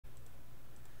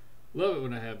Love it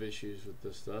when I have issues with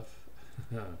this stuff.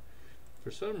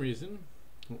 For some reason,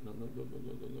 oh,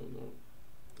 no.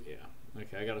 Yeah,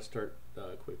 okay, I gotta start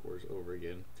Quake Wars over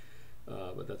again,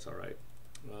 but that's all right.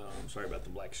 I'm sorry about the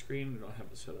black screen. I don't have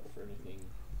it set up for anything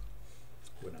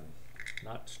when I'm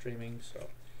not streaming, so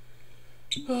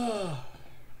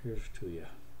here's to ya.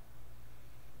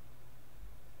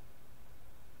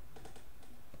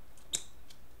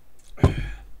 I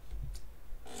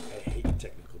hate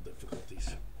technical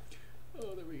difficulties.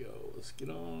 Oh, there we go. Let's get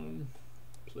on.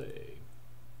 Play.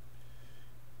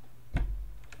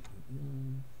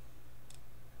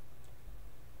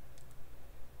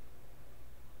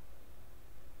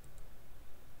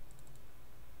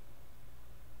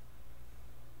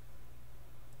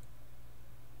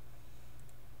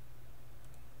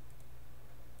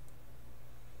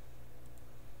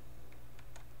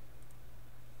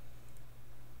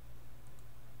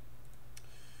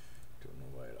 Don't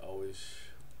know why it always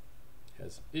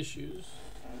has issues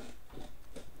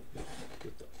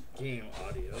with the game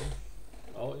audio.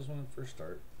 Always when I first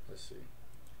start. Let's see.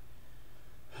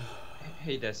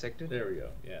 Hey, Dissected. There we go.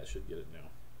 Yeah, I should get it now.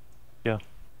 Yeah.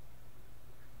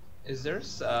 Is there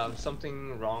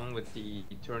something wrong with the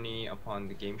tourney upon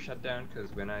the game shutdown?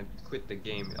 Because when I quit the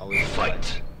game, it always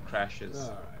like,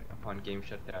 crashes upon game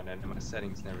shutdown, and my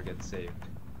settings never get saved.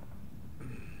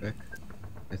 Back.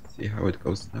 Let's see how it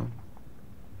goes now.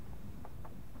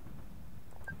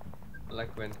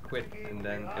 Like when quit, and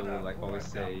then it will like always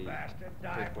say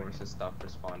Quake Wars has stopped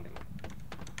responding.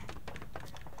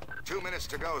 2 minutes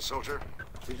to go, soldier.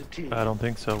 I don't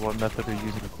think so. What method are you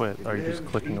using to quit? Are you just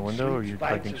clicking the window, or are you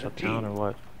clicking shut down, or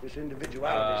what? Using the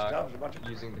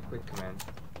quit command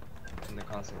in the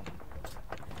console,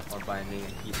 or binding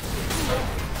and keep.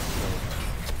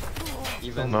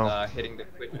 Even hitting the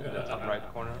quit in the top right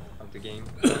corner of the game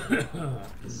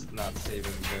is not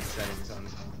saving the settings on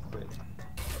quit.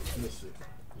 Let's see.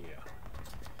 Yeah.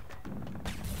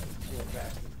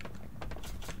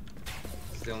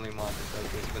 It's the only mod that does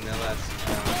this. Vanilla's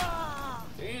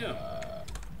Damn.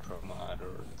 Pro mod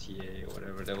or TA or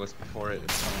whatever that was before it.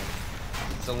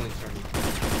 It's only turning.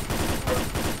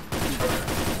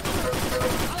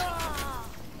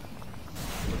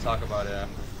 We'll talk about it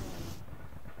after.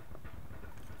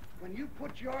 When you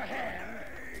put your hand.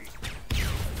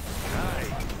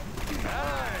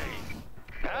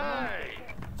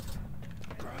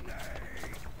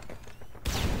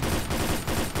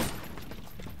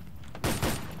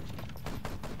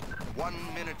 One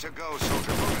minute to go,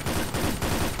 soldier. Move it.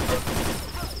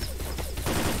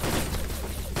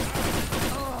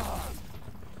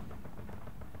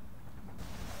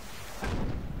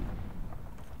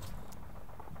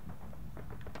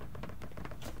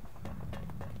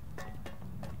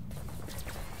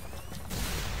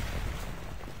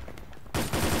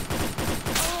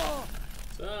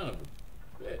 Son of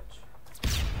a bitch.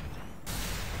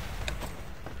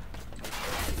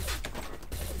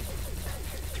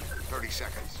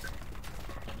 Seconds.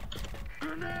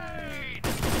 Grenade!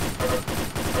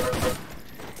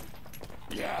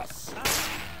 Yes!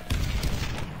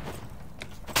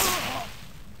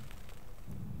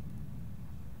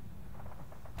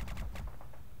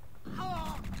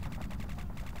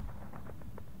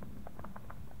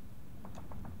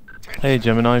 Hey,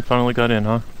 Gemini finally got in,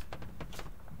 huh?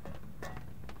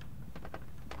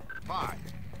 5,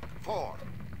 4,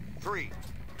 3.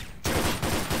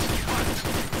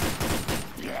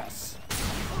 Yes!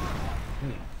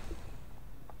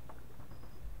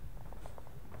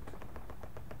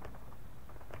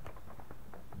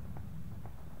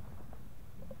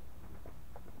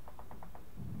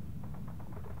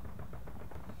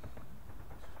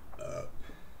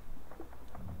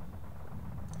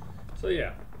 So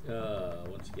yeah,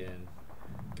 once again,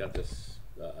 got this.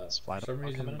 For some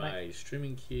reason, my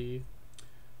streaming key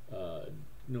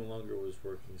no longer was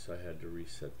working, so I had to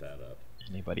reset that up.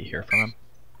 Anybody hear from him?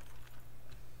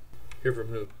 Hear from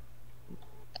who?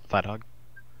 Flat Hog?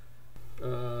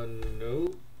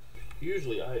 No.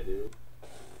 Usually I do.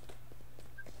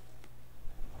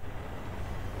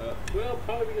 Well,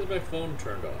 probably because my phone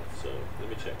turned off, so let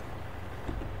me check.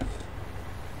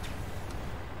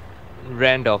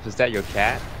 Randolph, is that your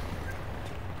cat?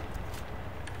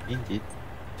 Indeed.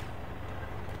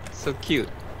 So cute.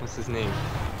 What's his name?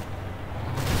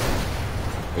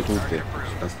 Rute,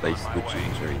 translate to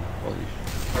ginger in Polish.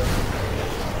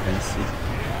 Fancy.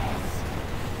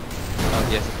 Oh,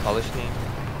 he has a Polish name?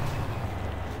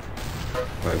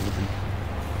 Why wouldn't?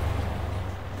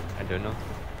 I don't know.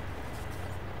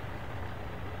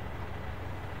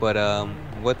 But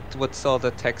what's all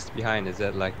the text behind? Is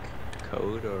that like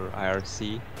code or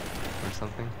IRC or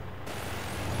something?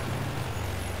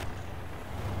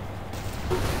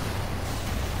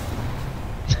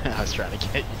 I was trying to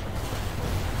get you.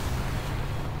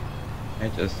 I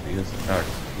just use dark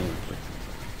team.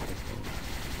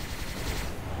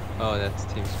 Oh, that's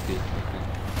TeamSpeak. Okay.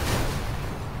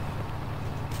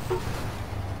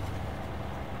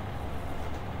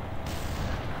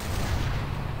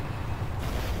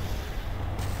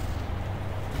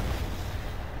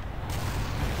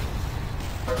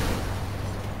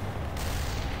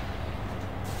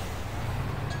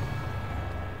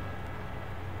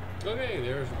 Okay,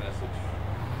 there's a message.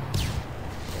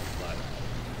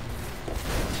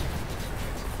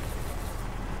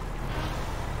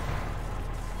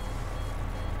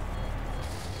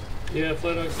 Yeah,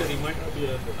 Flat Dog said he might not be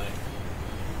up tonight.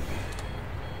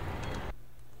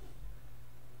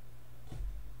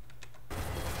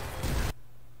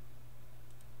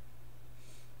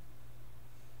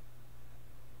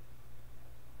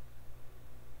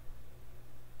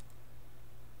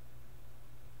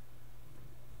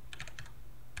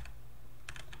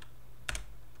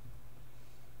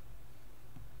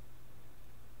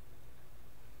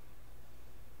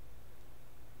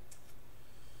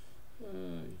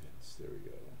 Events, there we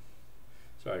go.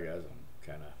 Sorry guys, I'm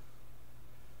kind of...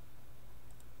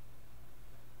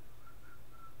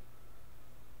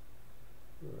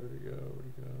 Where'd it go, where'd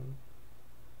it go?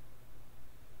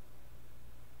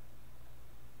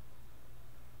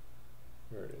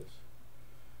 There it is.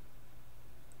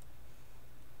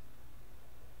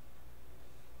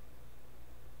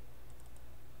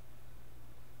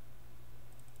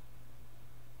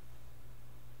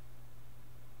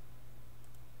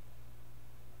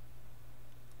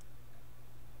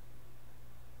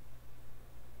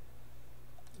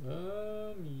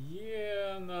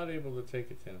 Yeah, I'm not able to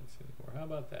take attendance anymore. How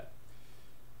about that?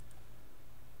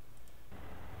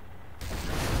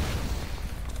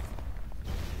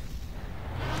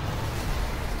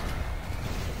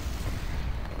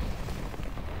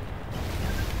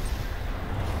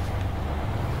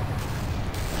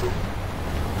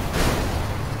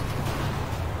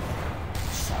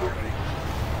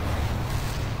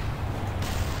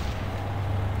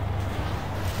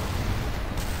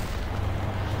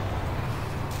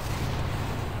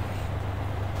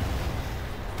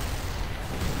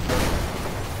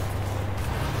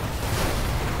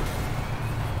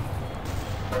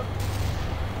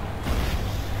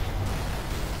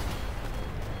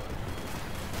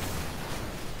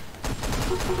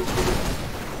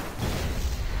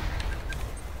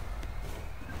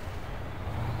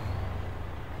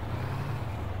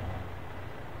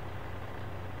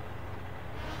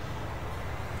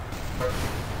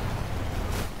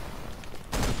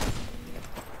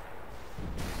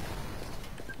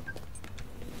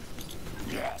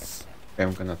 Yes.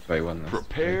 I'm gonna try one.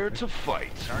 Prepare to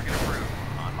fight. Target approved.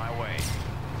 On my way.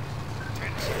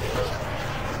 10 seconds.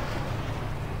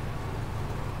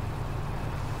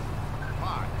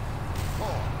 5, 4,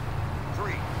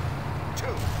 3, 2,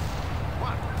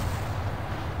 1.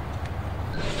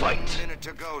 Fight. 1 minute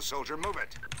to go, soldier. Move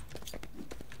it.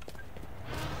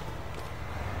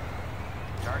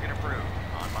 Target approved.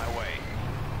 On my way.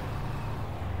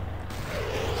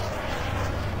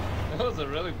 That was a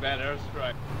really bad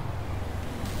airstrike.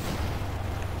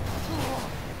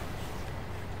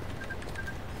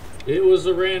 It was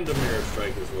a random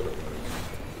airstrike is what it was.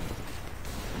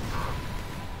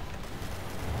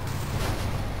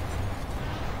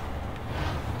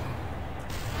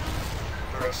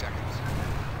 30 seconds.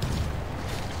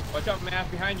 Watch out,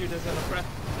 Matt, behind you, there's an oppressor.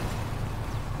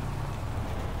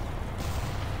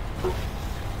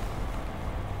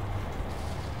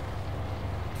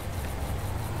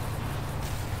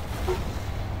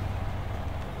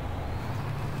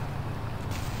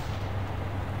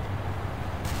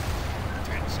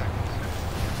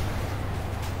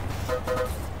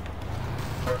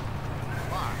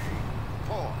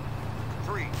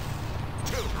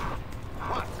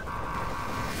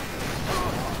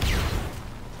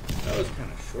 That was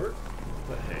kind of short,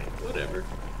 but hey, whatever.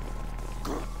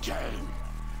 Good game.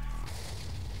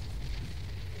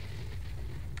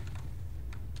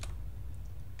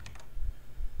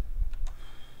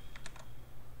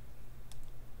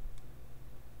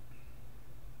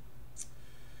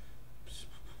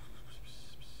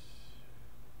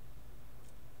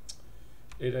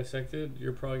 Hey, Dissected,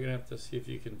 you're probably going to have to see if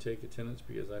you can take attendance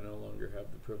because I no longer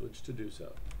have the privilege to do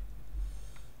so.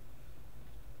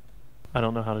 I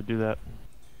don't know how to do that.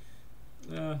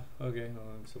 Okay, well,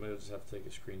 somebody will just have to take a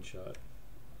screenshot.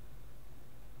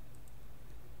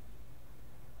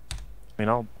 I mean,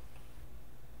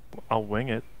 I'll wing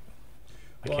it.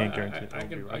 Well, I can't guarantee it.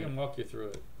 I can walk you through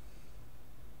it.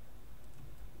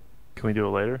 Can we do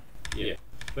it later? Yeah,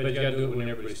 but you gotta do it when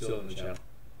everybody's still in the channel.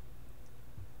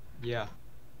 Yeah.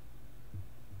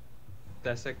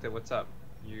 Dissector, what's up?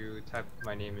 You typed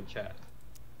my name in chat.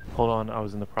 Hold on, I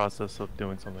was in the process of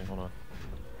doing something. Hold on.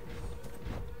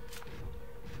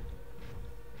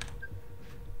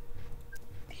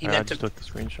 He I meant just to. took the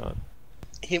screenshot.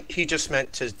 He just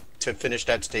meant to finish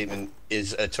that statement.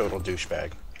 Is a total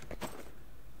douchebag.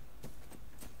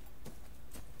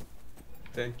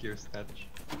 Thank you, Snatch.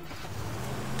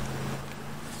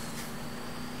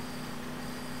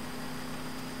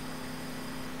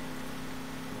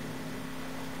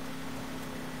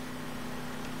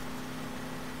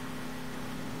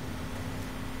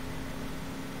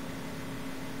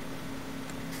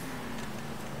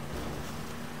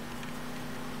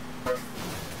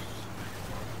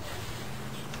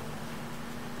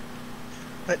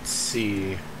 Let's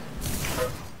see.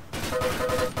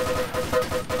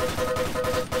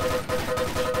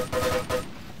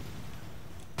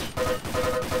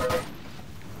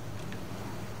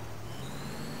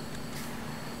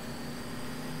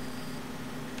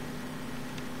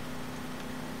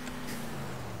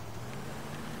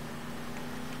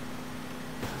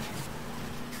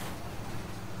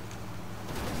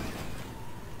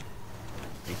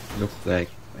 It looks like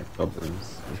my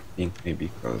problems, I think, may be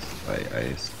caused by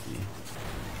ISP.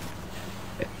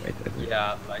 Wait,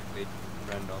 Yeah, likely.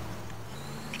 Random.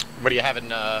 What are you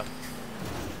having?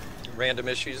 Random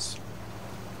issues?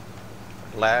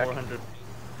 Lag? 400.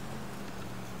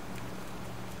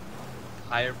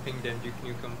 Higher ping than Duke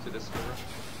Nukem to the server.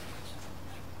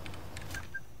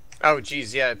 Oh,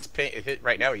 geez, yeah, it's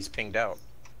right now. He's pinged out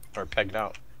or pegged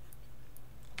out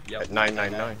Yep. at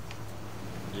 999.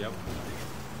 Yep.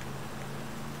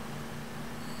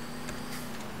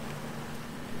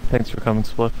 Thanks for coming,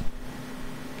 Spliff.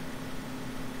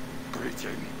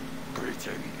 Greeting.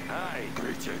 Greeting. Hi.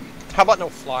 Greeting. How about no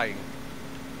flying?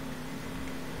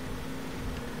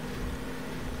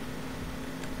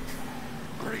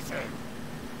 Greeting.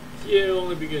 Yeah,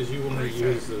 only because you want to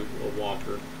use a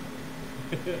walker.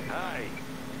 Hi.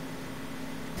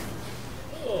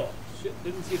 Oh, shit,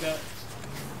 didn't see that.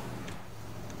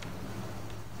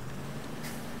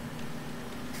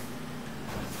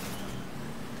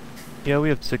 Yeah, we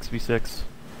have 6v6.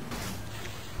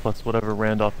 Plus whatever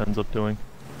Randolph ends up doing.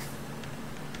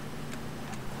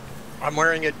 I'm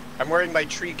wearing it. I'm wearing my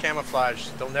tree camouflage.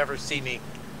 They'll never see me.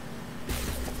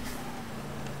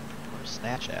 Or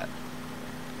Snatch at.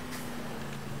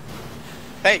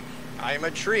 Hey, I am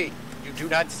a tree. You do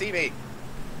not see me.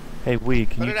 Hey, can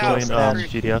Put you it out, join Snatch.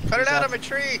 GDF? Put it out. I'm a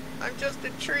tree. I'm just a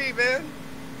tree, man.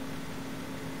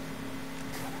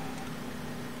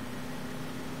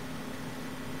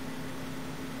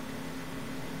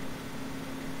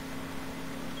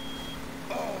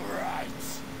 All right.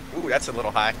 Ooh, that's a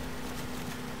little high.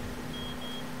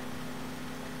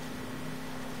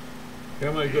 Okay,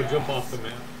 I'm gonna go jump off the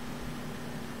map.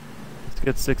 Let's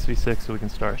get 6v6 so we can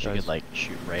start, Or you guys. could like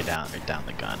shoot right down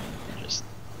the gun and just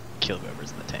kill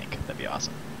whoever's in the tank. That'd be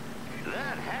awesome.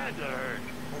 That had to hurt.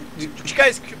 You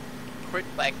guys quit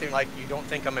acting like you don't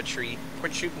think I'm a tree.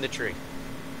 Quit shooting the tree.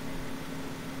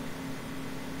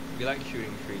 We like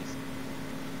shooting trees.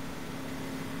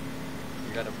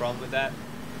 You got a problem with that?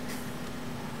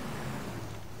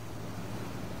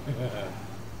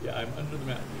 Yeah, I'm under the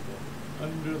map, people.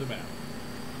 Under the map.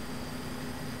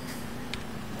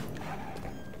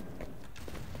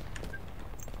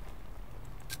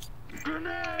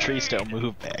 Grenade. Trees don't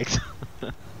move, bags.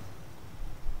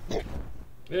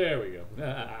 There we go.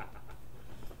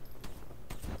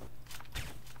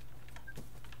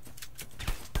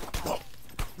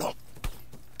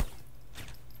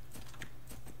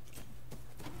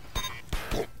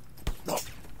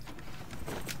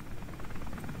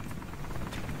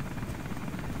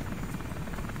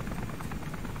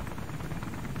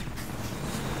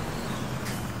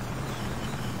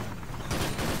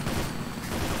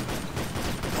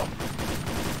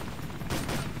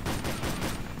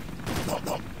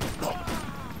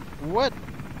 What?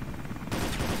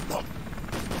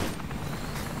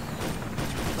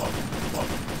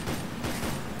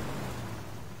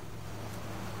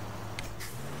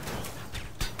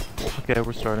 Okay,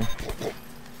 we're starting.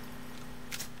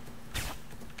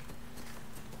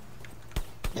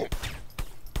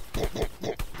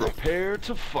 Prepare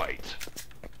to fight.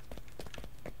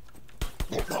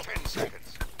 10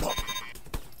 seconds.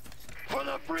 For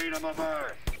the freedom of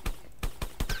Earth.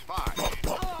 5,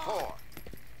 4,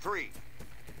 3,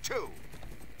 2,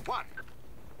 1.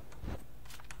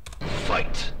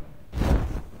 Fight.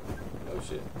 Oh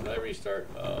shit, did I restart?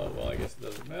 Well, I guess it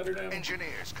doesn't matter now.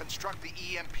 Engineers, construct the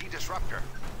EMP disruptor.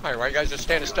 All right, why you guys just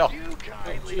standing still? You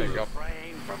kindly There you go.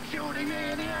 refrain from shooting me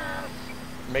in the ass.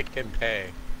 Make him pay.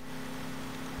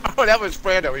 Oh, that was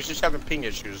Brando. He's just having ping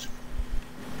issues.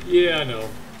 Yeah, I know.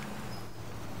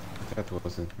 That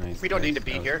wasn't nice. We don't need to guys.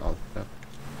 be That was here. all that.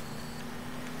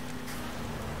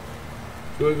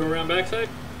 Do we go around backside?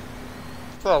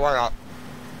 Oh, why not?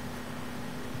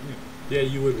 Yeah,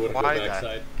 you would want to go Why that?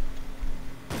 backside.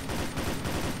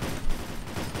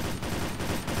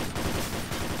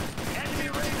 Enemy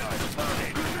radar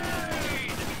spotted.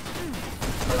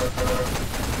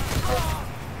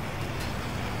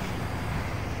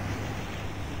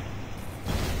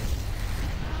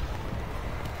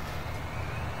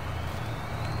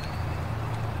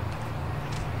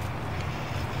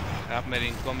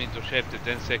 Submarine coming to safety,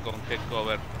 10 seconds, take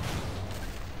cover.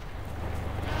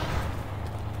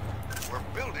 We're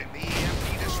building the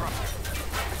EMP disruptor.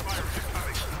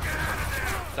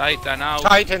 Titan out.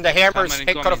 Titan, the hammer's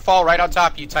Submarine gonna coming. fall right on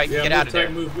top of you, Titan. Yeah, Get move, out of there.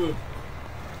 Titan, move.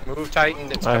 Move,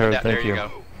 Titan. It's I coming heard, down. thank There you you.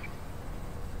 go.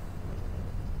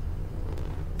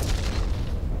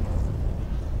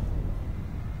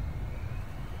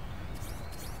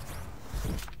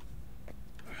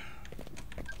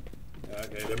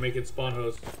 Okay, they're making spawn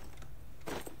hosts.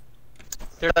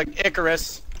 They're like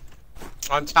Icarus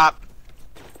on top.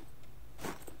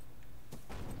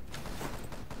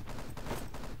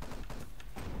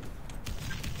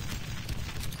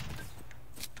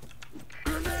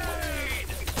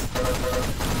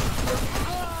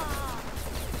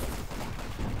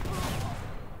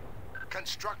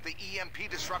 Construct the EMP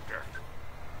disruptor.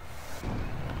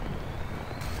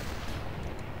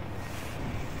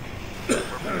 We're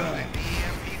building the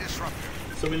EMP disruptor.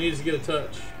 Somebody needs to get a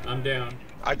touch. I'm down.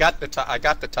 I got the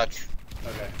touch.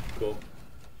 Okay, cool.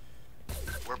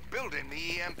 We're building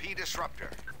the EMP disruptor.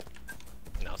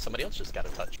 No, somebody else just got a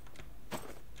touch.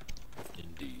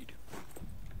 Indeed.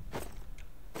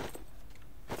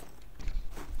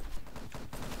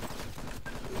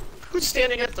 Who's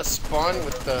standing at the spawn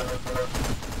with the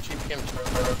GPM?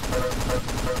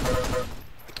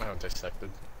 Oh, dissected.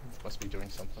 Must be doing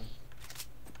something.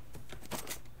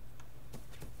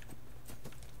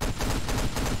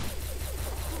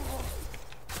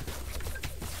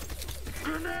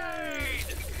 Grenade!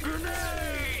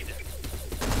 Grenade!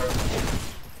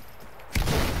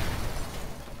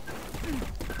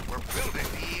 We're building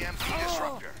the EMP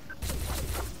disruptor.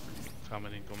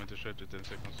 Submarine coming to safety, 10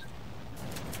 seconds.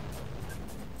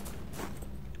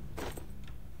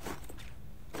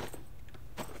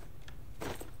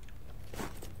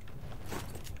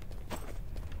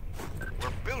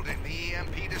 We're building the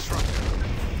EMP disruptor.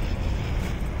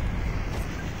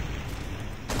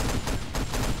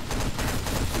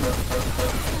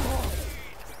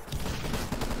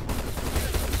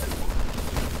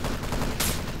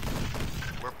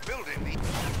 We're building the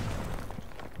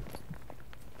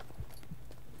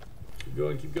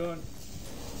Keep going.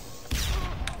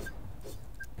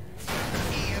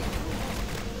 EMP.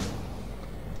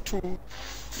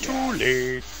 Too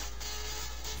late.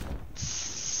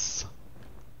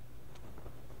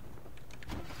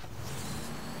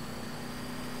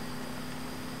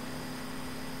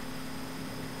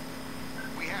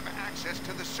 We have access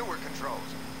to the sewer controls.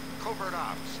 Covert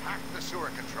ops hacked the sewer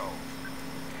controls.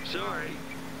 Sorry.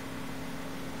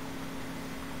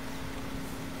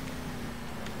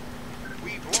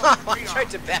 We've lost I three tried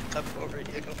ops. to back up over you.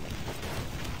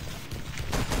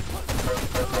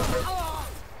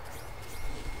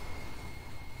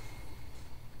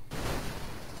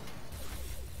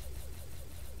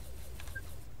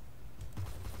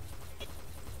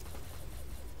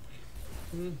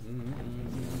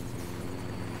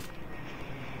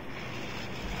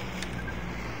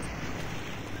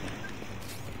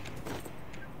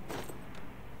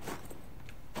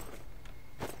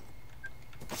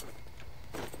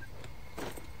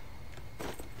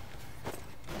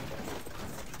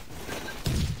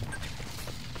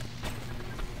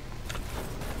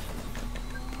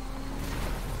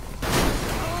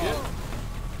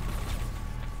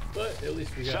 But at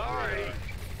least we got Sorry.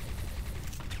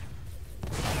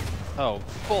 Oh,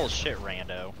 bullshit,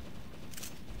 rando.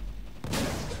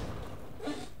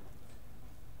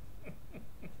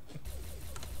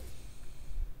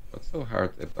 What's so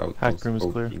hard about Hack room is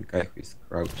clear. scoping guy who is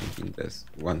crouching in this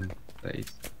one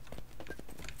place?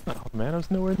 Oh man, I was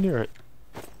nowhere near it.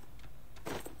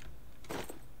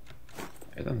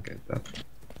 I don't get that.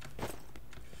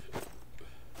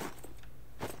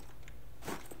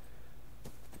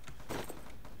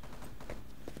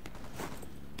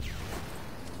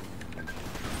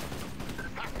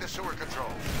 Hack the sewer control.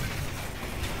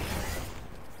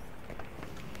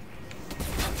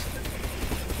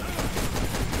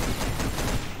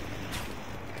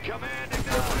 Command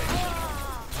acknowledged.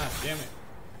 Ah, damn it.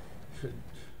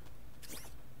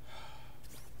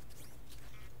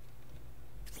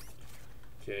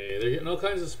 Okay, they're getting all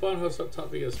kinds of spawn hosts up top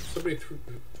because somebody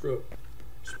threw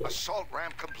a Assault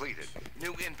ramp completed.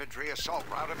 New infantry assault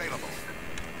route available.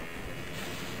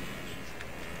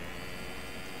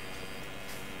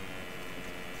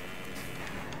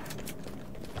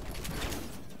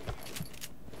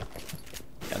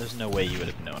 Yeah, there's no way you would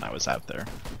have known I was out there.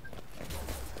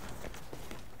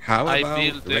 How I about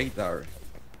built the- radar?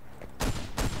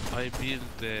 I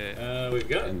built the... we've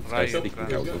got And Right, try sticking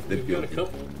out of the we've got a building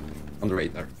couple. on the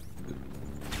radar.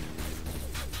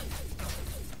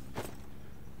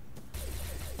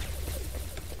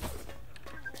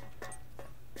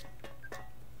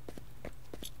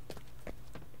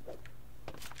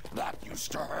 That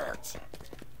used to hurt.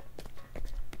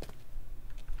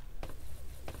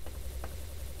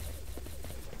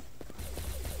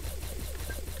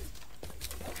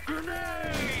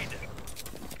 Grenade!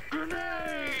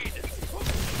 Grenade!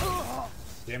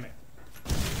 Damn it.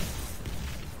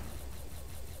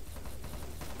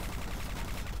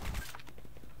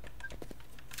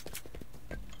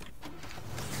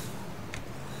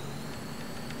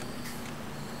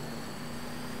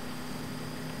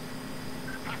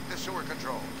 Hack the sewer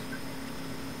controls.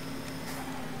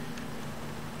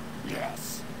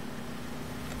 Yes.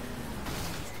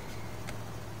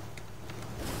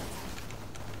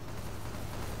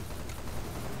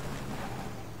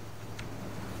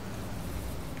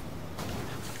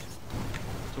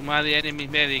 Too many enemy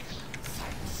medics.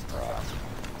 Strong.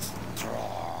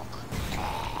 Strong.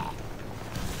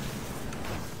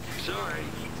 Sorry.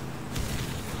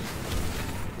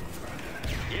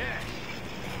 Yes.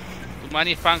 Too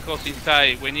many Funkos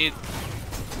inside. We need...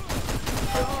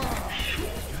 God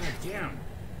damn.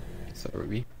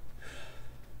 Sorry.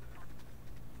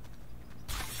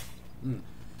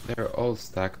 They're all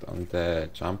stacked on the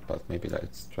jump pad. Maybe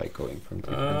let's try going from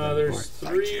different There's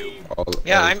 3.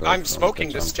 Yeah, all go I'm from smoking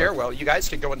the jump pad. stairwell. You guys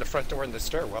could go in the front door in the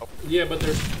stairwell. Yeah, but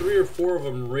there's 3 or 4 of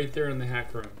them right there in the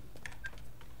hack room.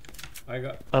 I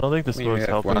don't think the We smoke's have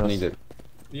helping one us. needed.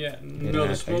 Yeah, Yeah, no, I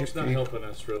the smoke's not agree. helping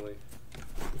us really.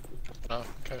 Oh,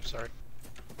 okay, sorry.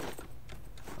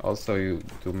 Also, you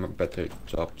do a better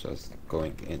job just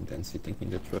going in than sitting in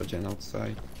the Trojan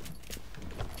outside.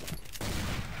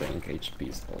 Playing HP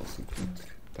is also good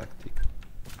tactic.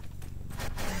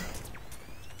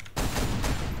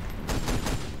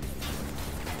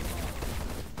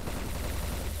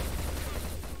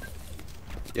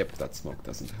 Yep, that smoke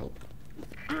doesn't help.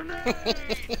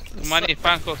 Too many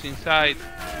Funkos inside.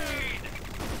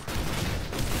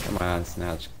 Come on,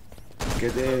 Snatch.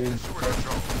 Get in! Sewer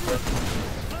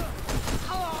controls.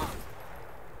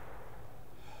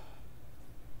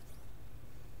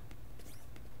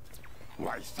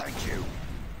 Why, thank you.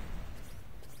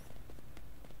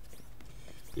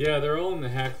 Yeah, they're all in the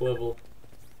hack level.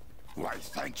 Why,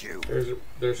 thank you.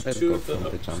 There's Let's 2 go at the from the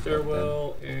up jump pad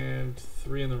stairwell and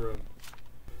 3 in the room.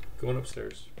 Going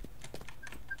upstairs.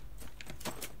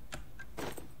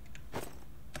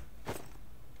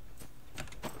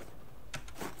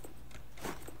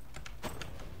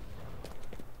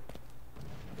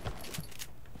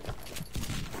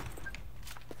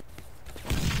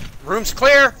 Room's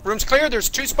clear! Room's clear! There's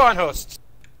 2 spawn hosts!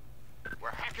 We're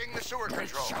hacking the sewer Great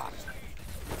controls. shot.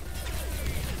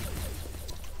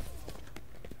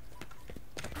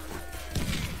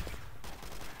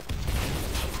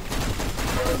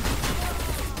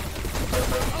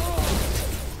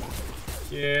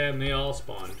 Yeah, and they all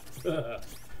spawned.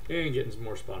 And getting some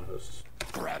more spawn hosts.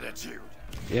 Gratitude.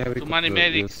 Yeah, we Too could many use,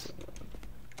 medics.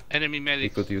 Enemy we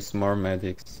medics. could use more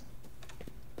medics.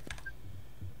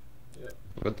 Yeah.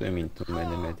 What do you mean too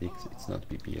many medics? It's not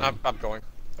BBA. I'm going.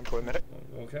 I'm going medic.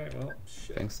 Okay, well,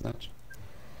 shit. Thanks, Snatch.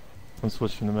 I'm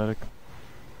switching to medic.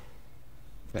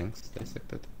 Thanks,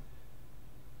 dissected.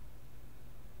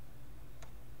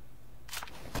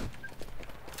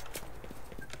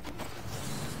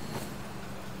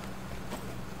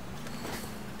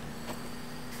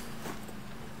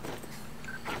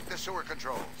 Hack the sewer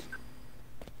controls.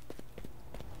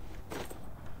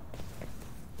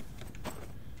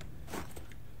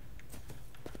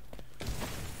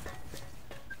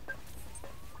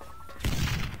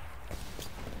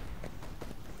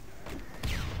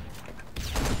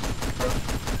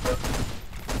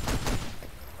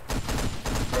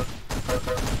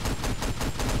 Oh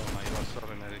my god,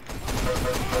 sorry medic.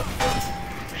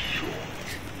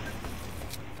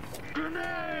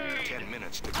 10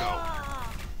 minutes to go.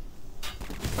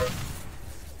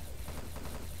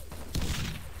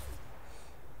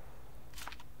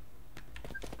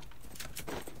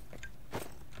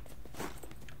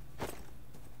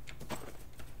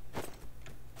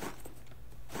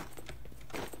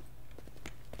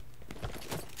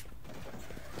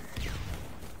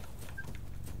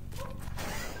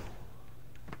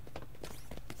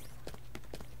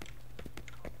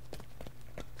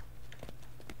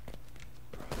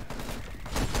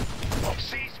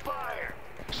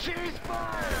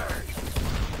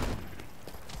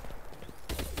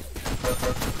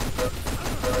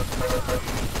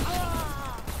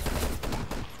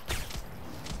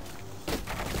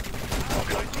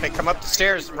 Hey, come up the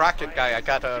stairs, rocket guy. I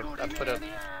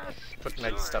put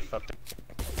my stuff up there.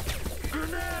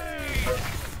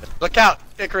 Look out!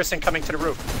 Icarus incoming to the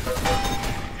roof.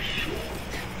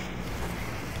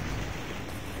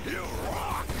 You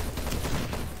rock!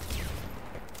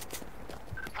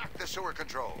 Hack the sewer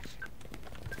controls.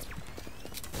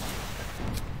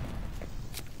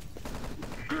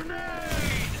 Grenade!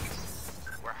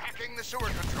 We're hacking the sewer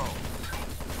controls.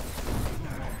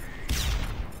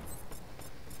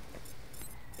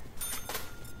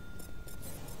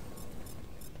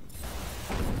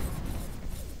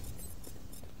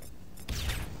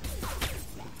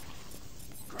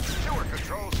 Sewer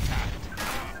controls tapped.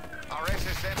 Our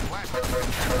SSN blasted the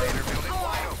contaminator building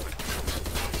wide open.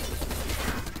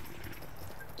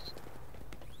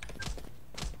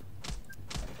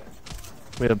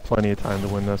 We had plenty of time to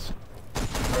win this.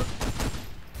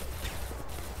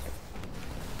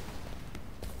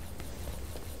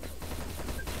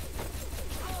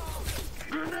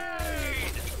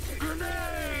 Grenade!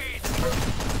 Grenade!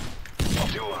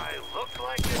 Do I look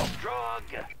like a drug?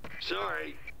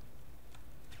 Sorry.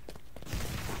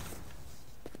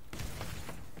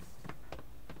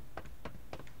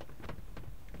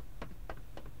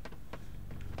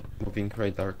 Moving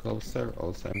radar closer.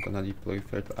 Also, I'm gonna deploy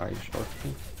third eye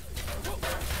shortly.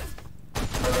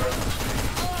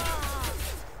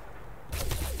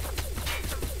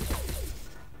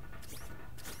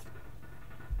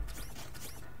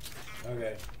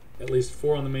 Okay. At least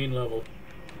 4 on the main level.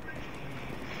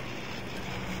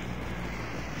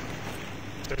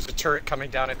 There's a turret coming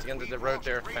down at the end of the road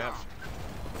there, man.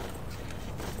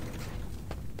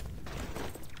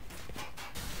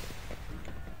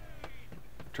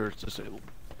 Turret's disabled.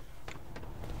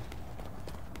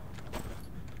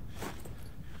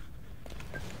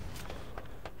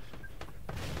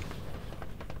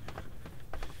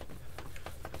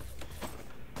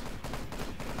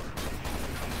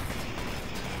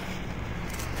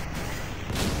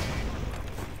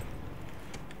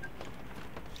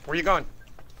 Where you going?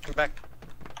 Come back.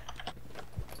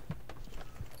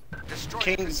 Destroy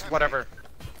Kings, the whatever.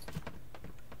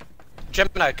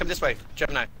 Gemini, come this way.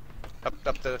 Gemini.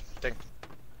 Up the thing.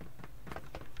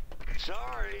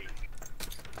 Sorry.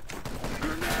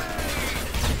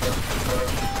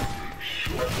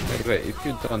 Anyway, if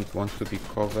you don't want to be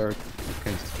covered, you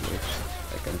can switch.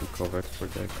 I can be covered for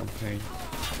the campaign.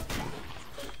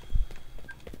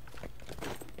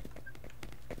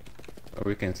 Or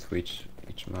we can switch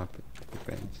each map, it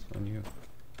depends on you.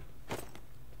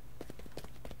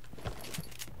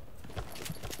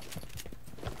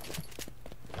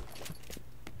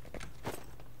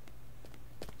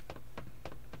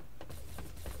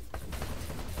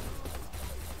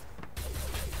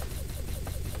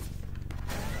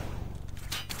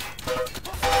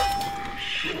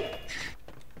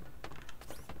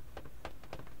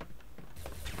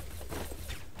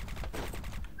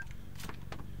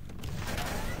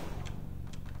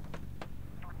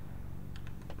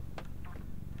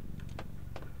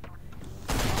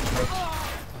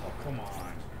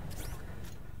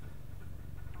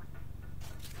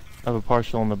 I have a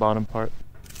partial on the bottom part.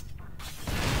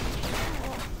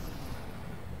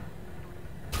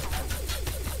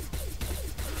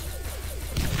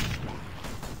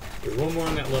 There's one more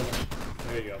on that level.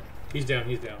 There you go. He's down,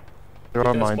 he's down. There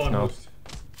are mines now. Host.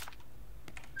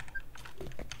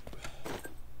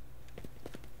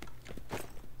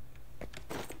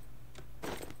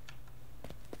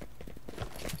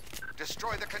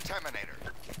 Destroy the contaminator.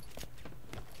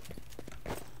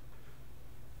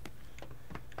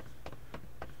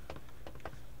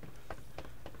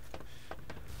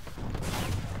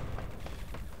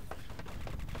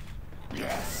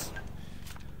 Yes.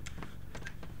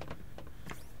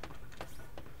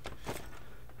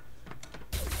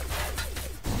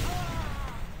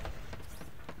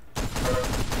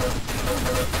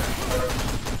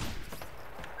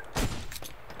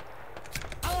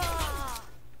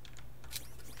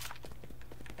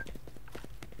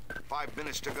 Five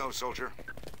minutes to go, soldier.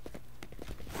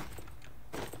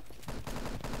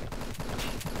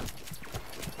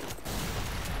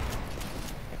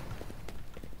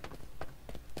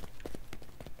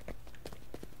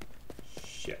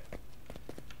 Shit.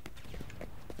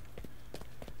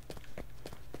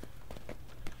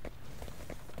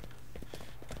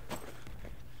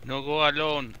 No go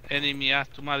alone. Enemy has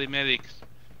too many medics.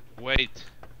 Wait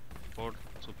for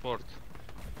support.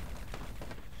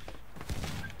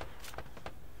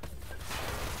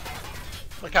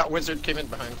 Look out, wizard came in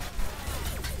behind.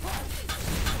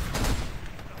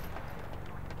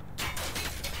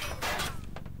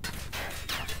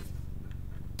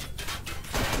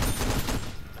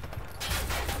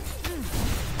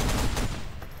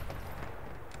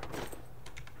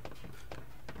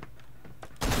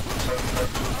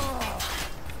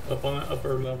 up on the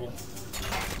upper level.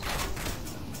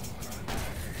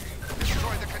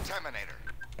 Destroy the contaminator.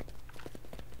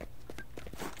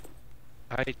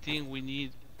 I think we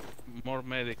need more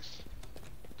medics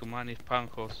to manage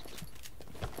Pancos.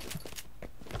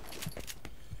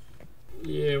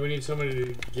 Yeah, we need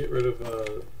somebody to get rid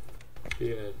of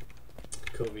being a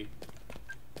Kobe.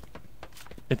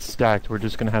 It's stacked. We're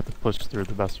just gonna have to push through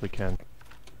the best we can.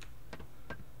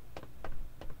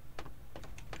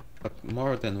 But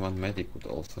more than one medic would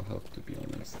also help, to be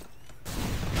honest.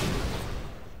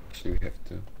 Actually, we have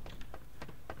to.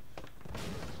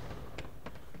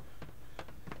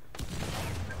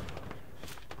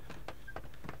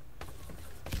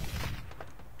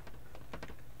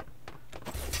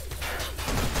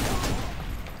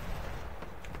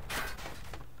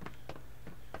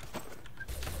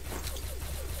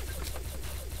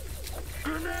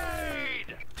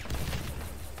 Grenade!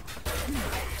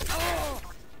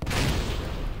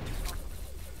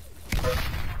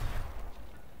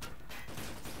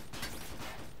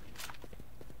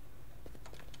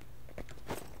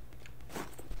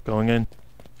 Going in.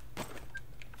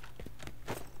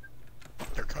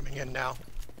 They're coming in now.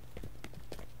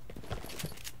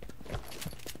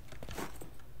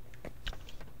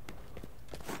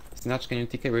 Snatch, can you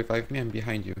TK revive me? I'm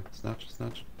behind you. Snatch,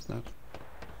 snatch, snatch.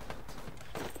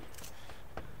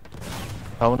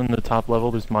 That one in the top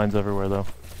level, there's mines everywhere though.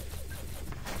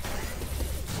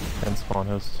 And spawn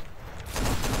hosts.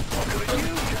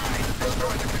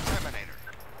 Destroy the contaminator.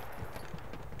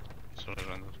 Sorry,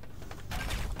 Randall.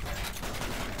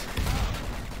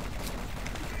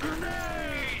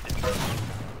 Grenade!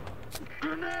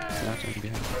 Grenade! Snatch, I'm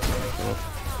behind you.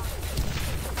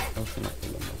 Oh, snap,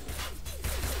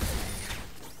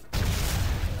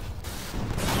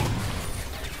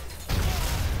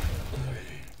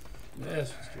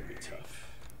 This one's gonna be tough.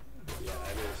 Yeah,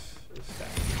 it is. It's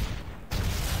stacked.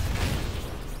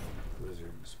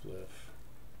 Wizard and spliff.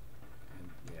 And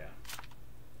yeah.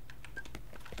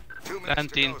 2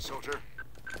 minutes to go, soldier.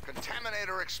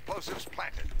 Contaminator explosives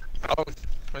planted. Oh,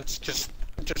 let's just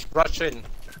rush in.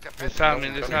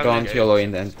 Don't YOLO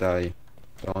in and die.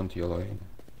 Don't YOLO in.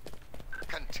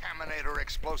 Contaminator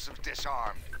explosives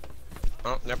disarmed.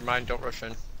 Oh, never mind, don't rush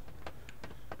in.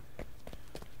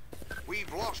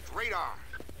 We've lost radar.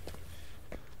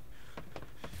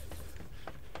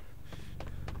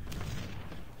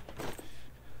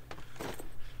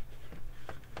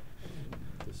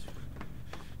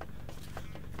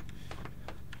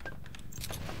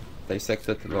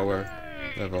 Dissected lower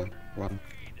level 1.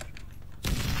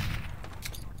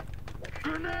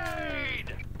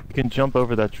 Grenade! You can jump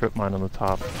over that trip mine on the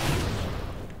top.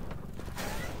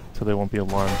 So they won't be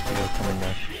alarmed if they're coming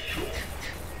there.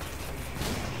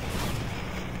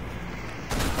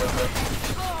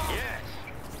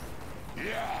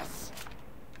 Yes!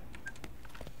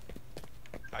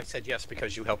 I said yes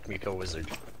because you helped me kill Wizard.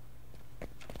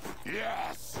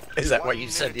 Yes! Is that what 1 you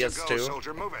said minute yes go, to?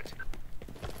 Soldier, move it.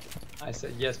 I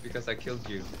said yes because I killed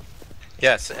you.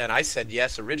 Yes, and I said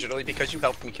yes originally because you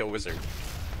helped me kill Wizard.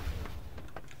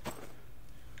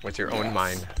 With your own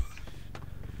mind.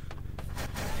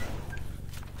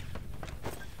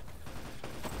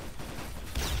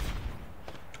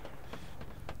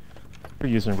 We're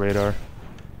using radar.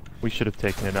 We should have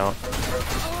taken it out.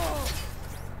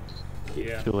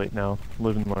 Yeah. Too late now.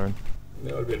 Live and learn.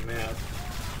 That would have been mad.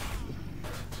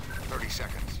 30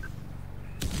 seconds.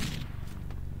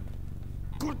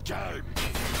 Good game!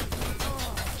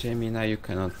 Jamie, now you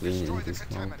cannot lean Destroy in the this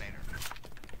mode. contaminator.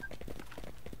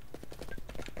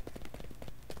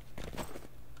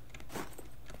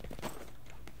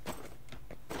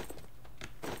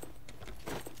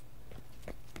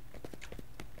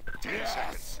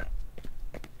 Yes!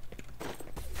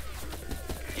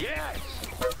 Yes!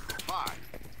 5,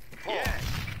 4,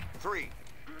 3,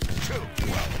 2,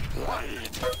 1.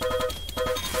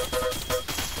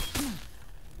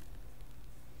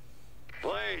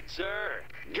 Played, sir.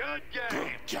 Good game.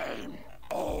 Good game.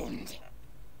 Owned.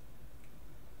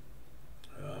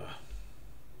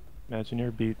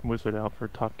 Imagineer beat Wizard out for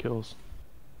top kills.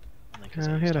 He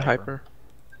had a hyper.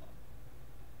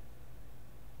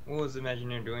 What was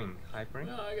Imagineer doing? Hypering?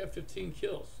 No, I got 15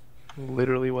 kills.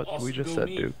 Literally what Awesome, we just go said,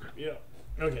 me. Duke. Yeah.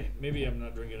 Okay, maybe I'm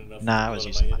not drinking enough. Nah, I blood was of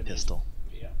using my enemies. pistol.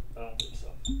 Yeah, I don't think so.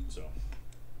 So,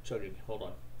 chugging. Hold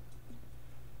on.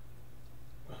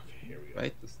 Okay, here we go.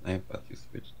 Tried to snipe, but you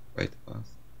switched quite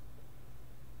fast.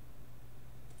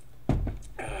 Okay,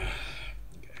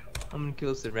 hold on. How many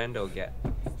kills did Randall get?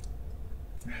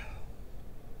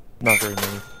 Not very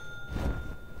many.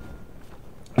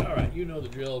 All right, you know the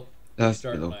drill. Just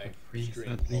Start below my 3,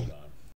 stream. sadly. Hold on.